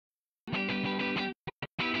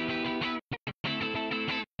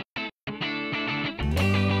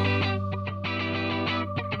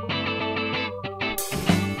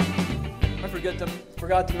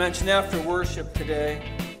forgot to mention after worship today,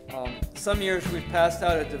 some years we've passed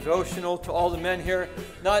out a devotional to all the men here,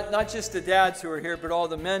 not just the dads who are here, but all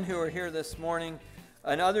the men who are here this morning.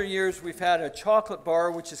 In other years we've had a chocolate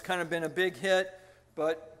bar, which has kind of been a big hit,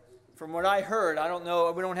 but from what I heard, I don't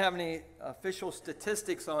know, we don't have any official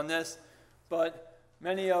statistics on this, but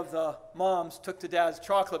many of the moms took the dad's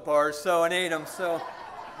chocolate bars and ate them. So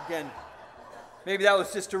again, maybe that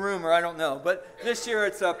was just a rumor, I don't know. But this year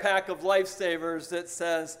it's a pack of Lifesavers that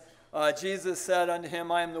says, Jesus said unto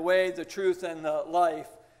him, I am the way, the truth, and the life,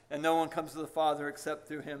 and no one comes to the Father except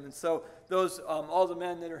through him. And so those, all the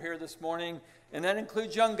men that are here this morning, and that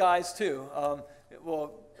includes young guys too,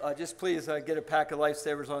 just please get a pack of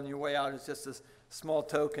Lifesavers on your way out. It's just a small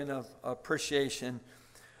token of appreciation.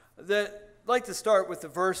 I'd like to start with the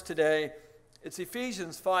verse today. It's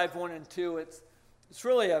Ephesians 5:1 and 2. It's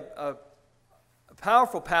really a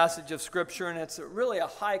powerful passage of Scripture, and it's really a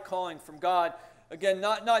high calling from God. Again,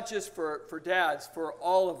 not just for dads, for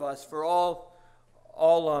all of us, for all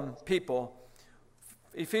people.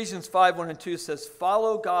 Ephesians 5:1 and 2 says,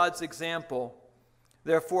 follow God's example,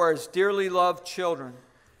 therefore, as dearly loved children,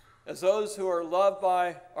 as those who are loved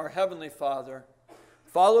by our Heavenly Father.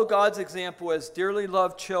 Follow God's example as dearly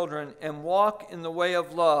loved children and walk in the way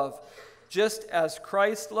of love, just as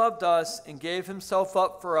Christ loved us and gave himself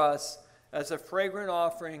up for us as a fragrant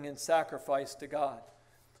offering and sacrifice to God.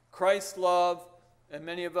 Christ's love, and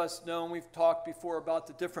many of us know, and we've talked before about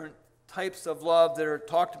the different types of love that are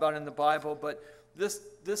talked about in the Bible, but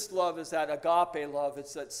this love is that agape love.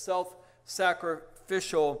 It's that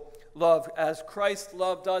self-sacrificial love. As Christ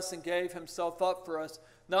loved us and gave himself up for us,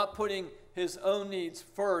 not putting his own needs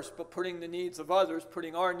first, but putting the needs of others,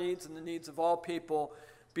 putting our needs and the needs of all people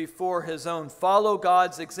before his own. Follow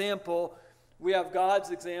God's example. We have God's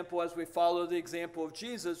example as we follow the example of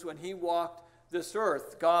Jesus when he walked this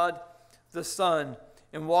earth, God the Son,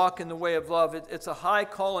 and walk in the way of love. It's a high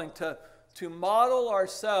calling to model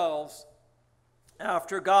ourselves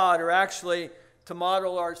after God, or actually to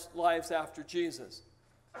model our lives after Jesus.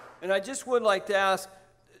 And I just would like to ask,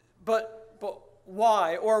 but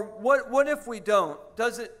why? Or what if we don't?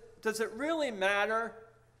 Does it really matter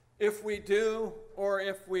if we do or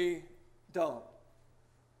if we don't?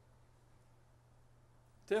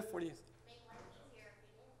 Tiff, what do you think?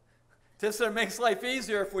 Tiff said it makes life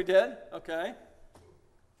easier if we did. Okay.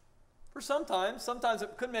 For sometimes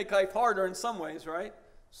it could make life harder in some ways, right?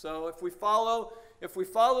 So if we follow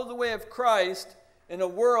the way of Christ in a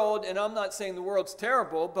world, and I'm not saying the world's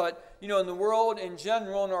terrible, but in the world in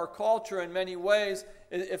general, in our culture in many ways,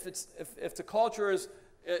 if the culture is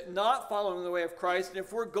not following the way of Christ, and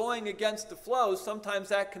if we're going against the flow, sometimes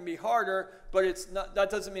that can be harder, but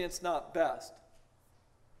that doesn't mean it's not best.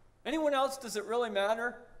 Anyone else, does it really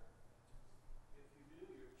matter?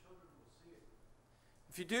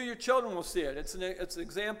 If you do, your children will see it. It's an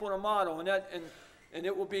example and a model, and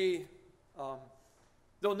it will be,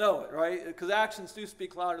 they'll know it, right? Because actions do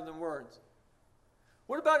speak louder than words.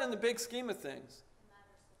 What about in the big scheme of things?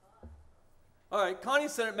 All right, Connie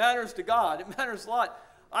said it matters to God. It matters a lot.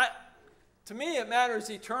 To me, it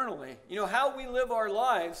matters eternally. How we live our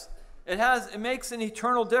lives, it makes an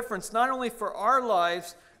eternal difference, not only for our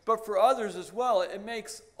lives, but for others as well. It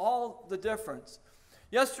makes all the difference.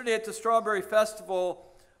 Yesterday at the Strawberry Festival,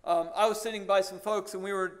 I was sitting by some folks and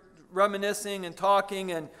we were reminiscing and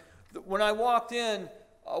talking, and when I walked in,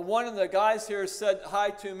 one of the guys here said hi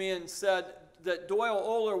to me and said that Doyle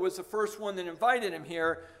Oler was the first one that invited him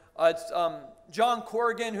here. It's John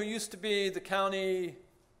Corrigan, who used to be the county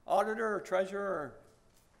auditor or treasurer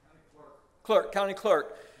or county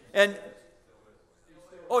clerk. And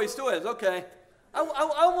he still is, okay. I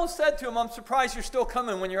almost said to him, I'm surprised you're still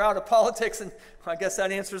coming when you're out of politics, and I guess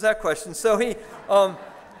that answers that question. So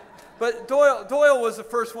but Doyle was the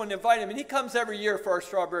first one to invite him, and he comes every year for our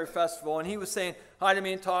Strawberry Festival, and he was saying hi to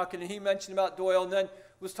me and talking, and he mentioned about Doyle, and then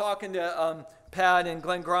was talking to Pat and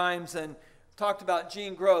Glenn Grimes, and talked about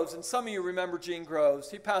Gene Groves, and some of you remember Gene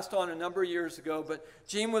Groves. He passed on a number of years ago, but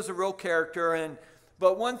Gene was a real character,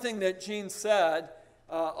 but one thing that Gene said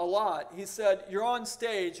a lot, he said, you're on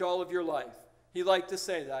stage all of your life. He liked to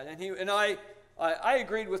say that, and I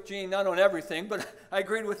agreed with Gene, not on everything, but I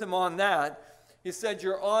agreed with him on that. He said,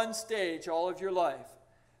 you're on stage all of your life,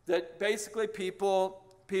 that basically people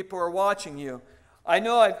are watching you. I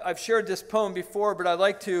know I've shared this poem before, but I'd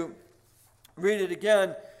like to read it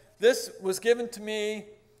again. This was given to me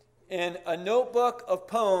in a notebook of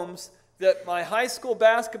poems that my high school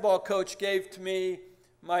basketball coach gave to me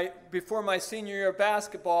before my senior year of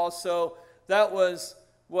basketball, so that was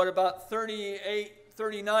about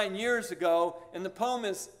 39 years ago, and the poem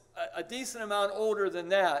is a decent amount older than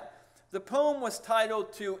that. The poem was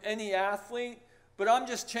titled To Any Athlete, but I'm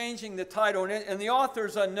just changing the title, and the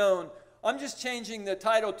author's unknown. I'm just changing the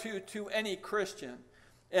title to Any Christian.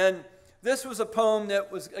 And this was a poem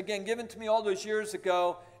that was, again, given to me all those years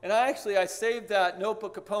ago, and I saved that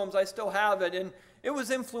notebook of poems. I still have it, and it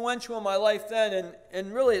was influential in my life then,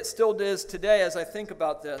 and really it still is today as I think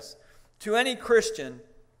about this. To any Christian,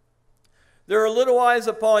 there are little eyes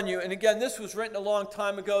upon you. And again, this was written a long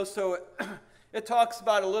time ago, so it talks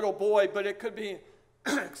about a little boy, but it could be,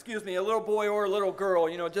 excuse me, a little boy or a little girl,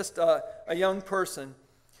 just a young person.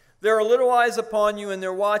 There are little eyes upon you, and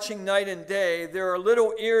they're watching night and day. There are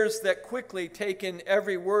little ears that quickly take in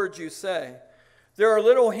every word you say. There are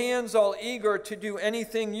little hands all eager to do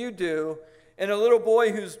anything you do, and a little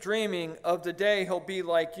boy who's dreaming of the day he'll be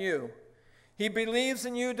like you. He believes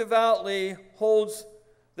in you devoutly, holds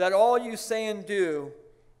that all you say and do,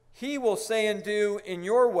 he will say and do in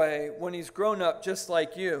your way when he's grown up just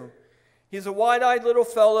like you. He's a wide-eyed little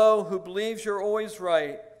fellow who believes you're always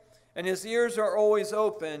right, and his ears are always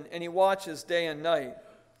open, and he watches day and night.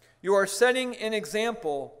 You are setting an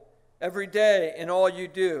example every day in all you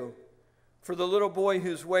do for the little boy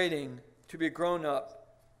who's waiting to be grown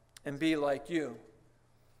up and be like you.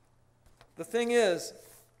 The thing is,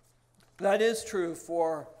 that is true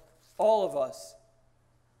for all of us.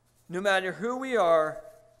 No matter who we are,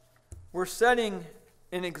 we're setting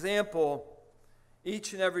an example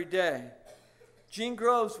each and every day. Gene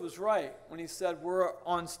Groves was right when he said we're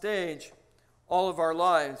on stage all of our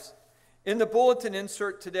lives. In the bulletin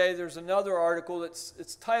insert today, there's another article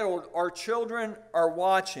it's titled, Our Children Are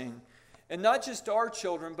Watching. And not just our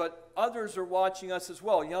children, but others are watching us as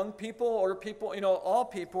well. Young people, older people, all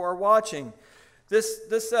people are watching.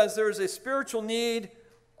 This says there's a spiritual need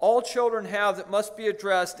all children have that must be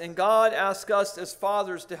addressed, and God asks us as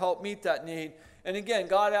fathers to help meet that need. And again,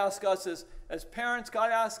 God asks us as parents, God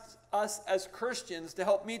asks us as Christians to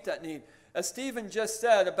help meet that need. As Stephen just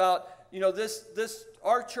said about,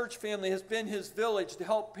 our church family has been his village to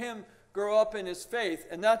help him grow up in his faith.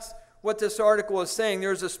 And that's what this article is saying.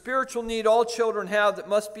 There's a spiritual need all children have that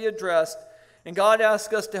must be addressed, and God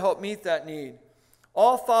asks us to help meet that need.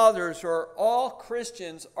 All fathers or all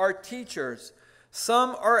Christians are teachers.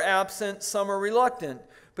 Some are absent, some are reluctant,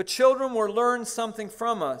 but children will learn something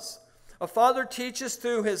from us. A father teaches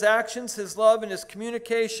through his actions, his love, and his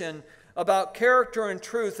communication about character and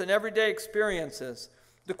truth and everyday experiences.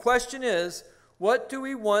 The question is, what do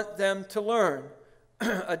we want them to learn?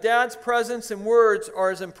 A dad's presence and words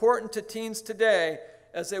are as important to teens today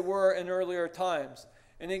as they were in earlier times.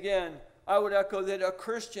 And again, I would echo that a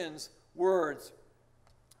Christian's words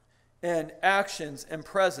and actions and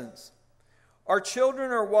presence. Our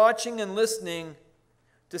children are watching and listening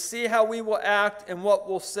to see how we will act and what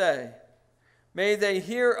we'll say. May they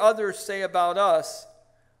hear others say about us,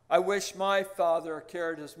 I wish my father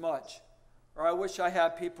cared as much, or I wish I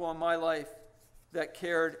had people in my life that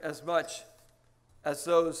cared as much as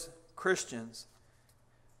those Christians.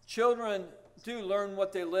 Children do learn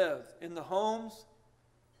what they live in the homes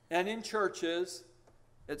and in churches,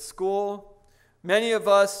 at school. Many of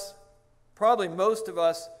us, probably most of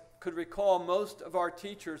us, could recall most of our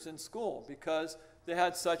teachers in school because they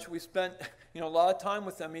had we spent a lot of time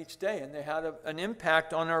with them each day, and they had an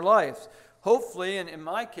impact on our lives. Hopefully, and in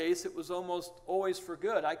my case, it was almost always for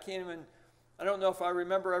good. I don't know if I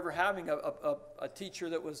remember ever having a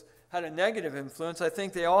teacher that had a negative influence. I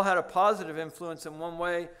think they all had a positive influence in one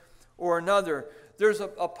way or another. There's a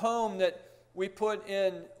poem that we put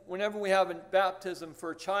in whenever we have a baptism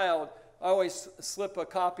for a child. I always slip a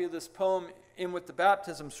copy of this poem in with the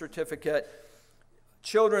baptism certificate.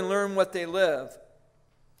 Children learn what they live.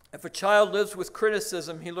 If a child lives with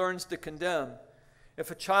criticism, he learns to condemn.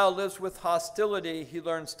 If a child lives with hostility, he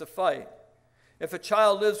learns to fight. If a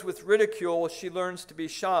child lives with ridicule, she learns to be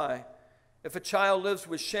shy. If a child lives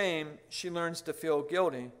with shame, she learns to feel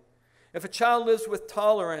guilty. If a child lives with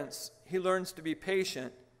tolerance, he learns to be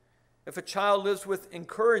patient. If a child lives with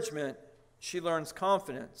encouragement, she learns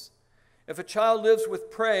confidence. If a child lives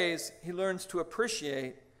with praise, he learns to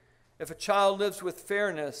appreciate. If a child lives with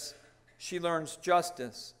fairness, she learns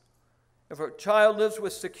justice. If a child lives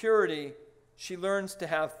with security, she learns to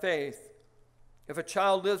have faith. If a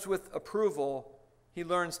child lives with approval, he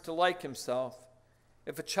learns to like himself.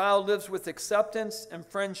 If a child lives with acceptance and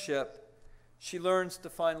friendship, she learns to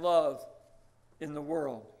find love in the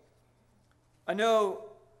world. I know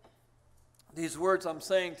these words I'm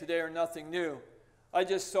saying today are nothing new. I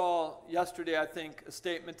just saw yesterday, I think, a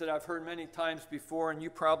statement that I've heard many times before, and you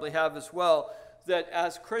probably have as well, that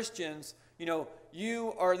as Christians,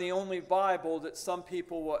 you are the only Bible that some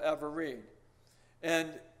people will ever read. And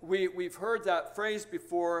we've heard that phrase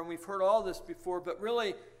before, and we've heard all this before, but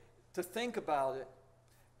really to think about it,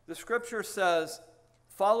 the scripture says,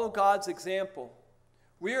 follow God's example.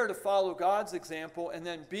 We are to follow God's example and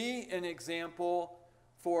then be an example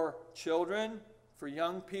for children, for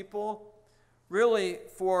young people, really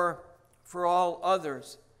for all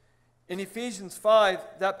others. In Ephesians 5,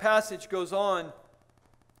 that passage goes on,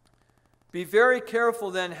 be very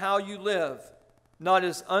careful then how you live, not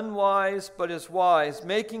as unwise, but as wise,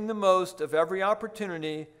 making the most of every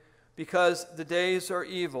opportunity, because the days are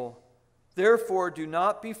evil. Therefore, do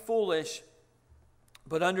not be foolish,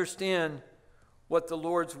 but understand what the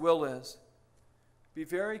Lord's will is. Be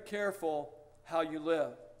very careful how you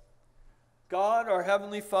live. God, our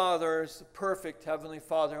Heavenly Father, is the perfect Heavenly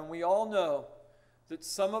Father, and we all know that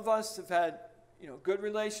some of us have had, good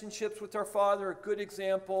relationships with our Father, a good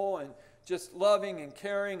example, and just loving and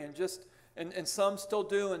caring, and some still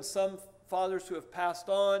do, and some fathers who have passed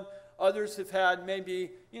on. Others have had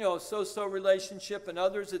maybe, so-so relationship, and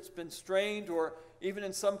others it's been strained, or even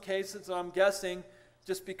in some cases, I'm guessing,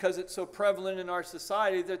 just because it's so prevalent in our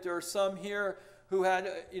society, that there are some here who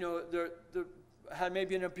had, had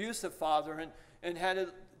maybe an abusive father and had to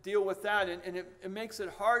deal with that. And it makes it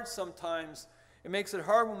hard sometimes. It makes it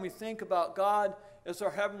hard when we think about God as our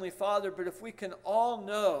Heavenly Father. But if we can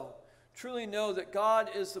all truly know that God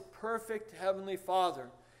is the perfect Heavenly Father.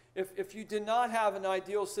 If you did not have an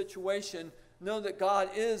ideal situation, know that God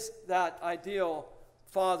is that ideal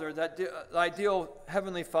Father, that ideal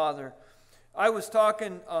Heavenly Father. I was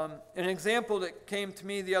talking, an example that came to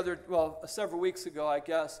me several weeks ago, I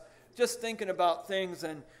guess, just thinking about things,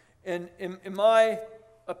 and in my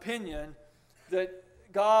opinion, that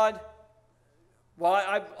God,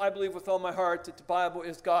 I believe with all my heart that the Bible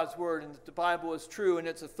is God's Word, and that the Bible is true, and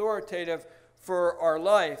it's authoritative for our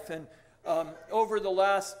life. And over the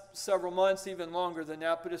last several months, even longer than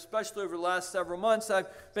that, but especially over the last several months, I've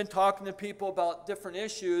been talking to people about different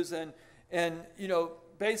issues, and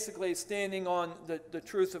basically standing on the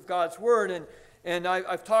truth of God's Word. And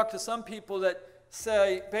I've talked to some people that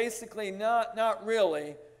say basically not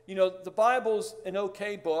really. The Bible's an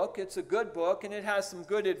okay book. It's a good book, and it has some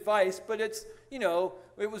good advice, but it's,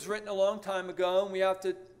 it was written a long time ago, and we have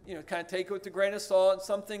to, kind of take it with a grain of salt. And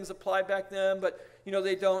some things apply back then, but,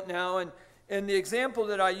 they don't now. And the example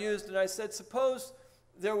that I used, and I said, suppose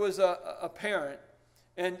there was a parent,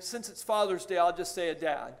 and since it's Father's Day, I'll just say a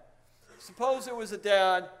dad. Suppose there was a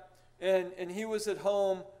dad, and he was at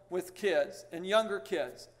home with kids, and younger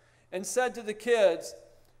kids, and said to the kids,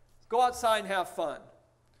 go outside and have fun.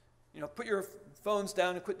 Put your phones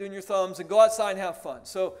down and quit doing your thumbs and go outside and have fun.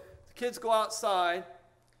 So the kids go outside,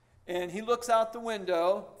 and he looks out the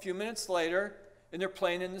window a few minutes later, and they're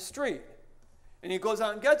playing in the street. And he goes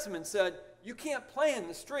out and gets them and said, you can't play in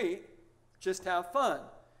the street, just have fun.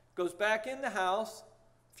 Goes back in the house,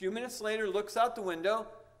 a few minutes later, looks out the window,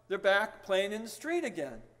 they're back playing in the street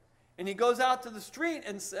again. And he goes out to the street,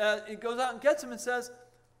 and he goes out and gets them and says,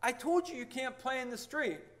 I told you can't play in the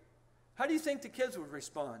street. How do you think the kids would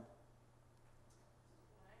respond?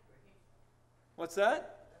 What's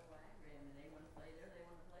that?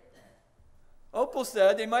 Opal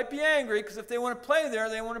said they might be angry because if they want to play there,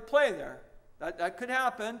 they want to play there. That could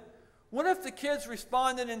happen. What if the kids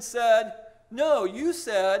responded and said, no, you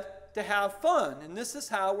said to have fun, and this is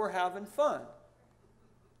how we're having fun?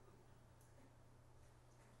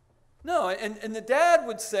 No, and the dad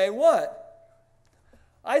would say, what?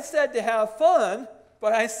 I said to have fun,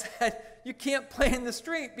 but I said you can't play in the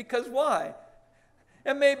street because why?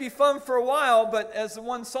 It may be fun for a while, but as the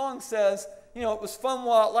one song says, it was fun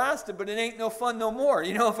while it lasted, but it ain't no fun no more.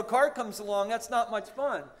 If a car comes along, that's not much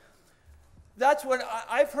fun. That's what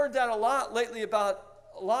I've heard that a lot lately about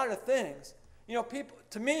a lot of things. People,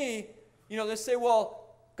 to me, they say,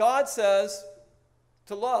 well, God says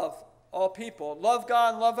to love all people. Love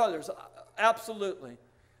God and love others. Absolutely.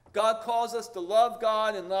 God calls us to love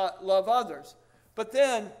God and love others. But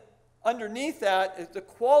then, underneath that, to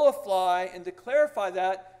qualify and to clarify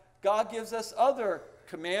that, God gives us other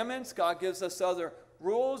commandments. God gives us other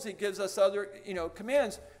rules. He gives us other,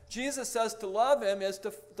 commands. Jesus says to love Him is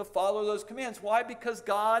to follow those commands. Why? Because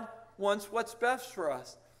God wants what's best for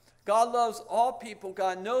us. God loves all people.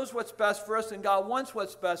 God knows what's best for us, and God wants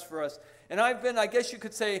what's best for us. And I've been, I guess you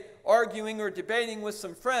could say, arguing or debating with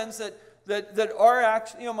some friends that are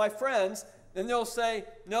actually, my friends, and they'll say,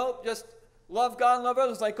 no, just love God and love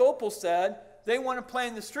others. Like Opal said, they want to play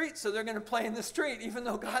in the street, so they're going to play in the street, even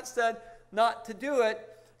though God said not to do it.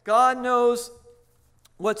 God knows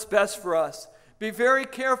what's best for us. Be very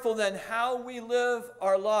careful then how we live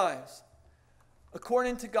our lives.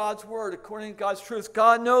 according to God's word, according to God's truth.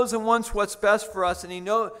 God knows and wants what's best for us, and He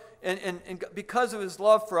knows, and because of His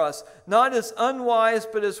love for us, not as unwise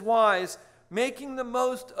but as wise, making the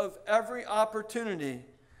most of every opportunity,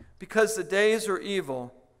 because the days are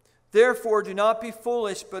evil. Therefore, do not be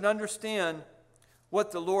foolish, but understand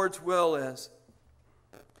what the Lord's will is.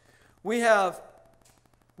 We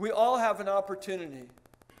all have an opportunity.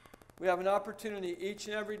 We have an opportunity each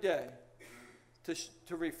and every day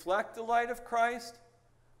to reflect the light of Christ,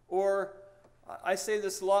 or I say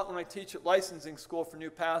this a lot when I teach at licensing school for new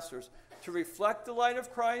pastors, to reflect the light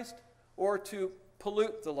of Christ or to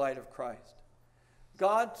pollute the light of Christ.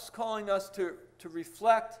 God's calling us to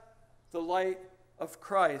reflect the light of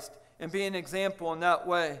Christ and be an example in that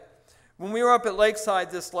way. When we were up at Lakeside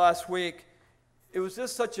this last week, it was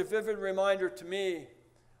just such a vivid reminder to me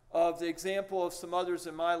of the example of some others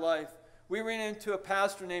in my life. We ran into a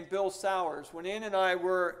pastor named Bill Sowers. When Ann and I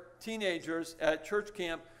were teenagers at church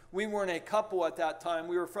camp, we weren't a couple at that time.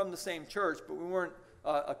 We were from the same church, but we weren't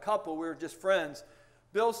a couple. We were just friends.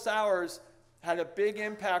 Bill Sowers had a big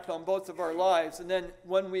impact on both of our lives. And then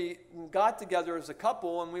when we got together as a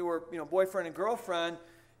couple and we were, boyfriend and girlfriend,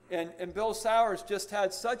 and Bill Sowers just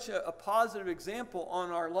had such a positive example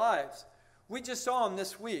on our lives. We just saw him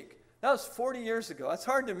this week. That was 40 years ago. That's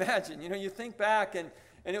hard to imagine. You think back and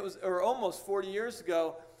it was almost 40 years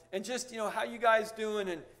ago, and just, how you guys doing?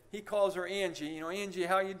 And he calls her Angie. Angie,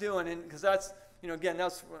 how you doing? And because that's, again,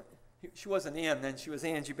 she wasn't Ann then. She was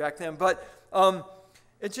Angie back then. But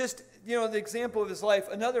it just, the example of his life.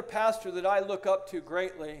 Another pastor that I look up to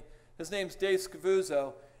greatly, his name's Dave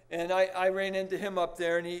Scavuzzo. And I ran into him up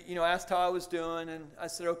there, and he, asked how I was doing, and I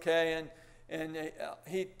said, okay. And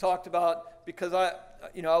he talked about, because I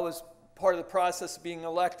was part of the process of being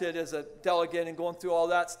elected as a delegate and going through all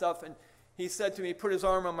that stuff. And he said to me, he put his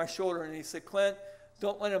arm on my shoulder, and he said, Clint,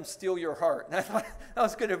 don't let him steal your heart. And I thought that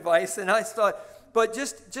was good advice. And I thought, but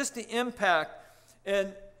just the impact.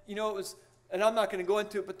 And, it was, and I'm not going to go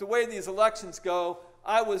into it, but the way these elections go,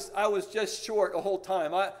 I was just short the whole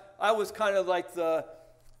time. I was kind of like the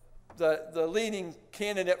leading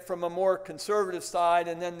candidate from a more conservative side,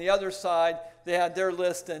 and then the other side, they had their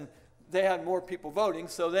list, and they had more people voting,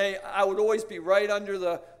 so I would always be right under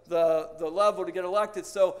the level to get elected.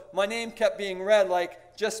 So my name kept being read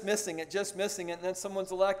like just missing it, and then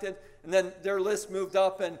someone's elected, and then their list moved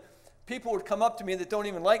up, and people would come up to me that don't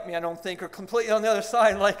even like me, I don't think, or completely on the other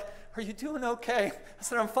side, like, are you doing okay? I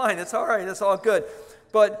said, I'm fine, it's all right, it's all good.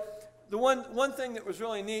 But the one thing that was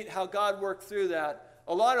really neat, how God worked through that,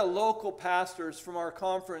 a lot of local pastors from our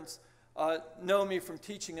conference know me from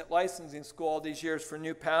teaching at licensing school all these years for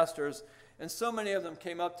new pastors, and so many of them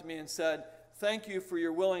came up to me and said, thank you for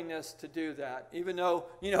your willingness to do that. Even though,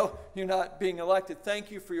 you're not being elected,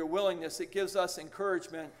 thank you for your willingness. It gives us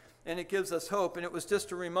encouragement, and it gives us hope. And it was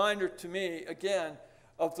just a reminder to me, again,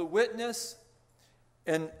 of the witness,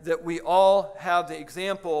 and that we all have the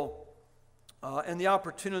example and the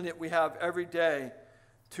opportunity that we have every day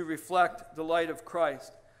to reflect the light of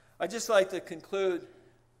Christ. I'd just like to conclude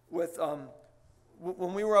with,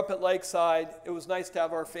 when we were up at Lakeside, it was nice to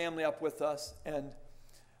have our family up with us, and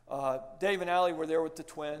Dave and Allie were there with the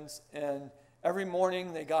twins, and every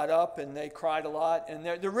morning they got up and they cried a lot, and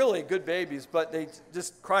they're really good babies, but they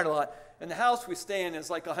just cried a lot. And the house we stay in is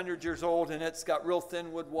like 100 years old, and it's got real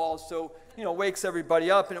thin wood walls, so, wakes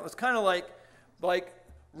everybody up, and it was kind of like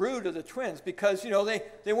rude of the twins, because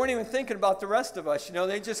they weren't even thinking about the rest of us.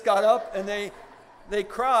 They just got up and they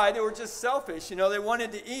cried. They were just selfish. They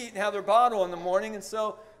wanted to eat and have their bottle in the morning, and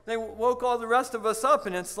so they woke all the rest of us up.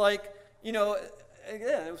 And it's like,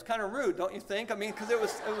 again, it was kind of rude, don't you think? I mean, because it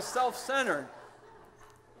was self-centered.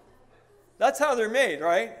 That's how they're made,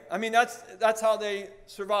 right? I mean, that's how they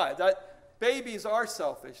survive. Babies are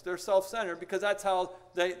selfish. They're self-centered because that's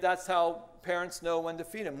how parents know when to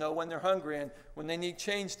feed them, know when they're hungry and when they need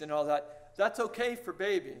changed and all that. That's okay for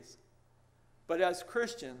babies. But as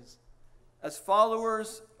Christians, as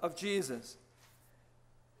followers of Jesus,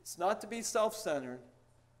 it's not to be self-centered,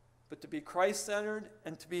 but to be Christ-centered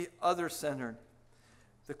and to be other-centered.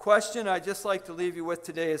 The question I'd just like to leave you with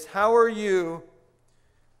today is, how are you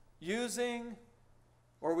using,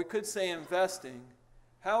 or we could say investing,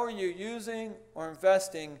 how are you using or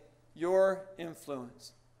investing your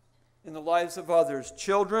influence in the lives of others?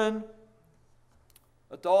 Children,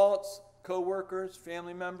 adults, co-workers,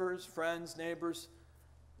 family members, friends, neighbors,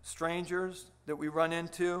 strangers that we run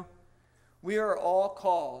into. We are all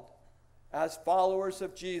called as followers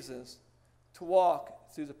of Jesus to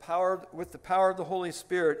walk through with the power of the Holy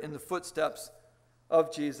Spirit in the footsteps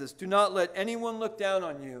of Jesus. Do not let anyone look down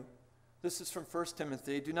on you. This is from 1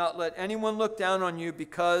 Timothy. Do not let anyone look down on you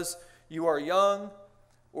because you are young,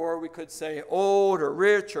 or we could say old or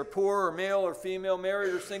rich or poor or male or female,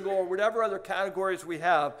 married or single, or whatever other categories we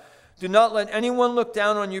have. Do not let anyone look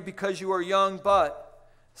down on you because you are young, but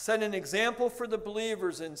set an example for the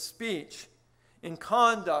believers in speech, in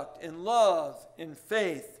conduct, in love, in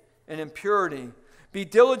faith, and in purity. Be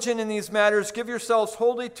diligent in these matters. Give yourselves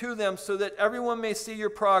wholly to them so that everyone may see your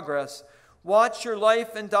progress. Watch your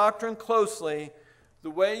life and doctrine closely. The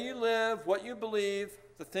way you live, what you believe,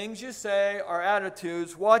 the things you say, our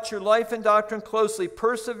attitudes. Watch your life and doctrine closely.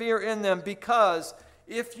 Persevere in them, because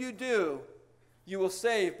if you do, you will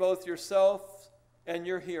save both yourself and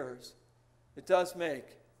your hearers. It does make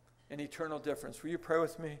an eternal difference. Will you pray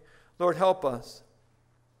with me? Lord, help us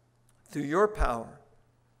through your power,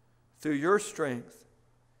 through your strength,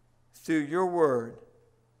 through your word,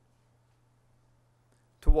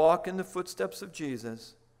 to walk in the footsteps of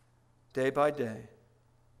Jesus day by day.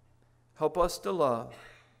 Help us to love.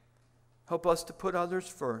 Help us to put others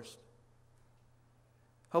first.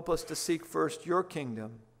 Help us to seek first your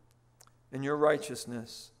kingdom and your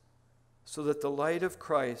righteousness, so that the light of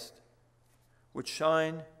Christ would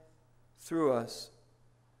shine through us,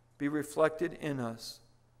 be reflected in us,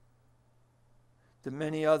 that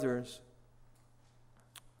many others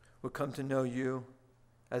would come to know you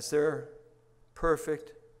as their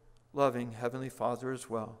perfect, loving Heavenly Father as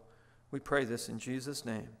well. We pray this in Jesus'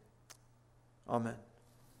 name. Amen.